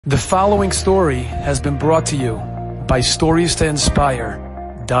The following story has been brought to you by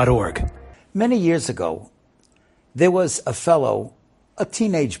StoriesToInspire.org. Many years ago, there was a fellow, a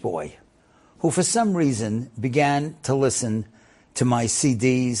teenage boy, who for some reason began to listen to my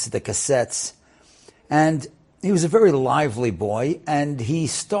CDs, the cassettes, and he was a very lively boy, and he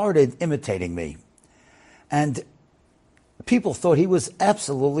started imitating me. And people thought he was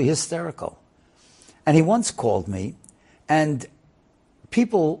absolutely hysterical. And he once called me, and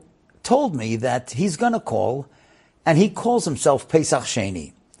people told me that he's going to call, and he calls himself Paysach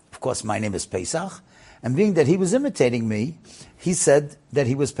Sheni. Of course, my name is Paysach, and being that he was imitating me, he said that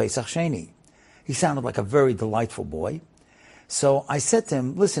he was Paysach Sheni. He sounded like a very delightful boy. So I said to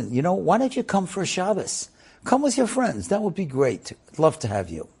him, listen, why don't you come for Shabbos? Come with your friends. That would be great. I'd love to have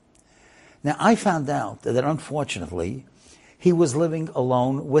you. Now, I found out that unfortunately, he was living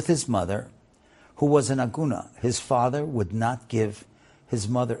alone with his mother, who was an aguna. His father would not give his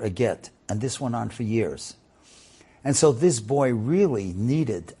mother a get, and this went on for years. And so this boy really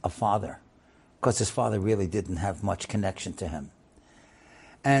needed a father, because his father really didn't have much connection to him.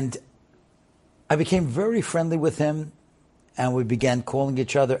 And I became very friendly with him, and we began calling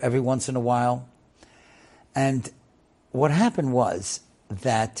each other every once in a while. And what happened was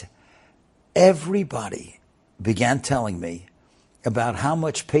that everybody began telling me about how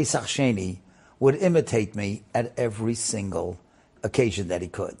much Paysach Sheni would imitate me at every single occasion that he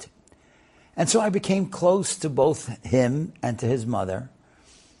could. And so I became close to both him and to his mother,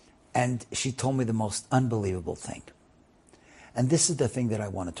 and she told me the most unbelievable thing. And this is the thing that I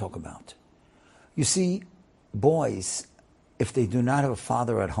want to talk about. You see, boys, if they do not have a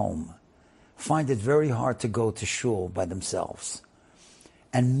father at home, find it very hard to go to shul by themselves.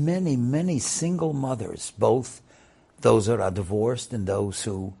 And many, many single mothers, both those that are divorced and those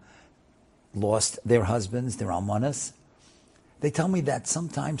who lost their husbands, their almanas, they tell me that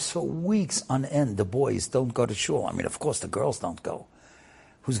sometimes for weeks on end, the boys don't go to shul. I mean, of course, the girls don't go.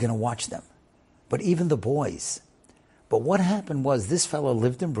 Who's going to watch them? But even the boys. But what happened was this fellow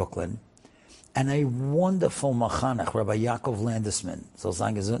lived in Brooklyn, and a wonderful machanech, Rabbi Yaakov Landesman, so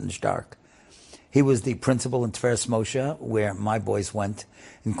sein gesund und stark. He was the principal in Tveres Moshe, where my boys went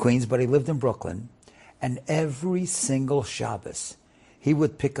in Queens, but he lived in Brooklyn. And every single Shabbos, he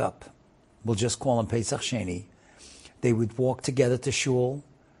would pick up, we'll just call him Paysach Sheni. They would walk together to shul.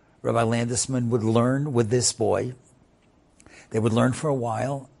 Rabbi Landesman would learn with this boy. They would learn for a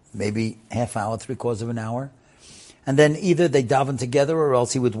while, maybe half hour, 3/4 of an hour. And then either they daven together or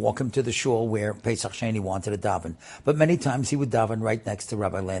else he would walk him to the shul where Paysach Sheni wanted to daven. But many times he would daven right next to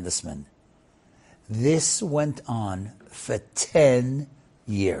Rabbi Landesman. This went on for 10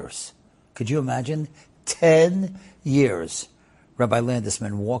 years. Could you imagine? 10 years. Rabbi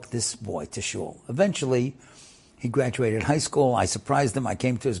Landesman walked this boy to shul. Eventually, he graduated high school. I surprised him. I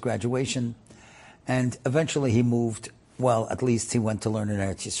came to his graduation. And eventually he moved. Well, at least he went to learn in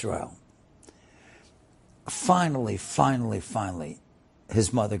Eretz Yisrael. Finally,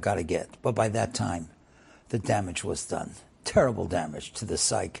 his mother got a get. But by that time, the damage was done. Terrible damage to the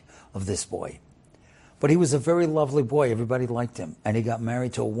psyche of this boy. But he was a very lovely boy. Everybody liked him. And he got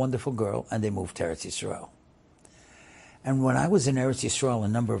married to a wonderful girl, and they moved to Eretz Yisrael. And when I was in Eretz Yisrael a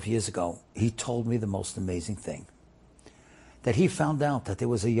number of years ago, he told me the most amazing thing. That he found out that there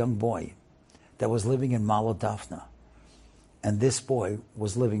was a young boy that was living in Malo Daphna. And this boy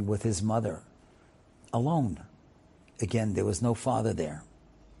was living with his mother alone. Again, there was no father there.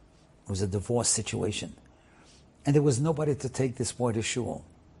 It was a divorce situation. And there was nobody to take this boy to shul.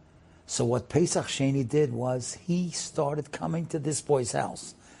 So what Paysach Sheni did was he started coming to this boy's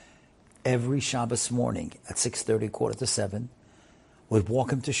house every Shabbos morning at 6:30, 6:45, would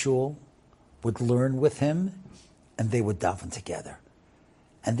walk him to shul, would learn with him, and they would daven together.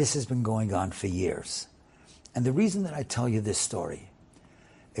 And this has been going on for years. And the reason that I tell you this story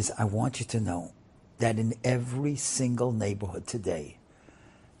is I want you to know that in every single neighborhood today,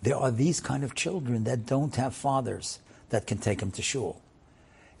 there are these kind of children that don't have fathers that can take them to shul.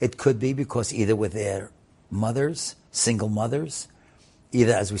 It could be because either with their mothers, single mothers,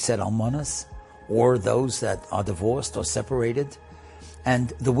 either, as we said, almanas, or those that are divorced or separated. And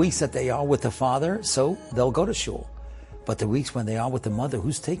the weeks that they are with the father, so they'll go to shul. But the weeks when they are with the mother,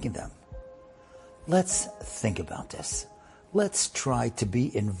 who's taking them? Let's think about this. Let's try to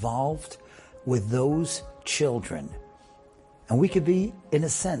be involved with those children. And we could be, in a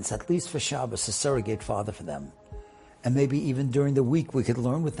sense, at least for Shabbos, a surrogate father for them. And maybe even during the week, we could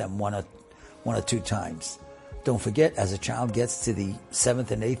learn with them one or two times. Don't forget, as a child gets to the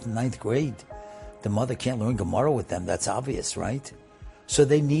 7th and 8th and 9th grade, the mother can't learn Gemara with them. That's obvious, right? So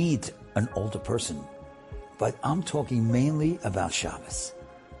they need an older person. But I'm talking mainly about Shabbos.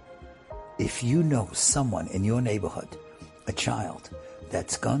 If you know someone in your neighborhood, a child,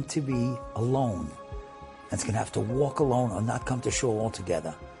 that's going to be alone, that's going to have to walk alone or not come to shul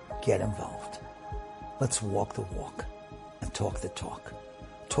altogether, get involved. Let's walk the walk and talk the talk.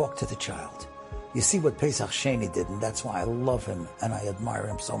 Talk to the child. You see what Paysach Sheni did, and that's why I love him and I admire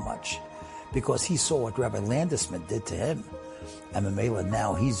him so much, because he saw what Rabbi Landesman did to him, and Mamela,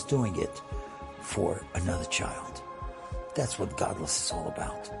 now he's doing it for another child. That's what godless is all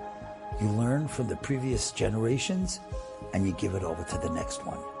about. You learn from the previous generations and you give it over to the next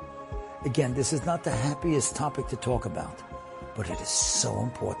one. Again, this is not the happiest topic to talk about, but it is so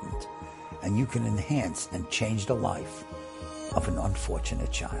important, and you can enhance and change the life of an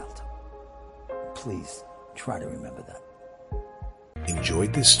unfortunate child. Please try to remember that.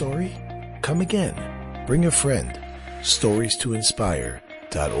 Enjoyed this story? Come again. Bring a friend.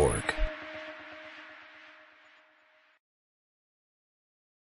 StoriesToInspire.org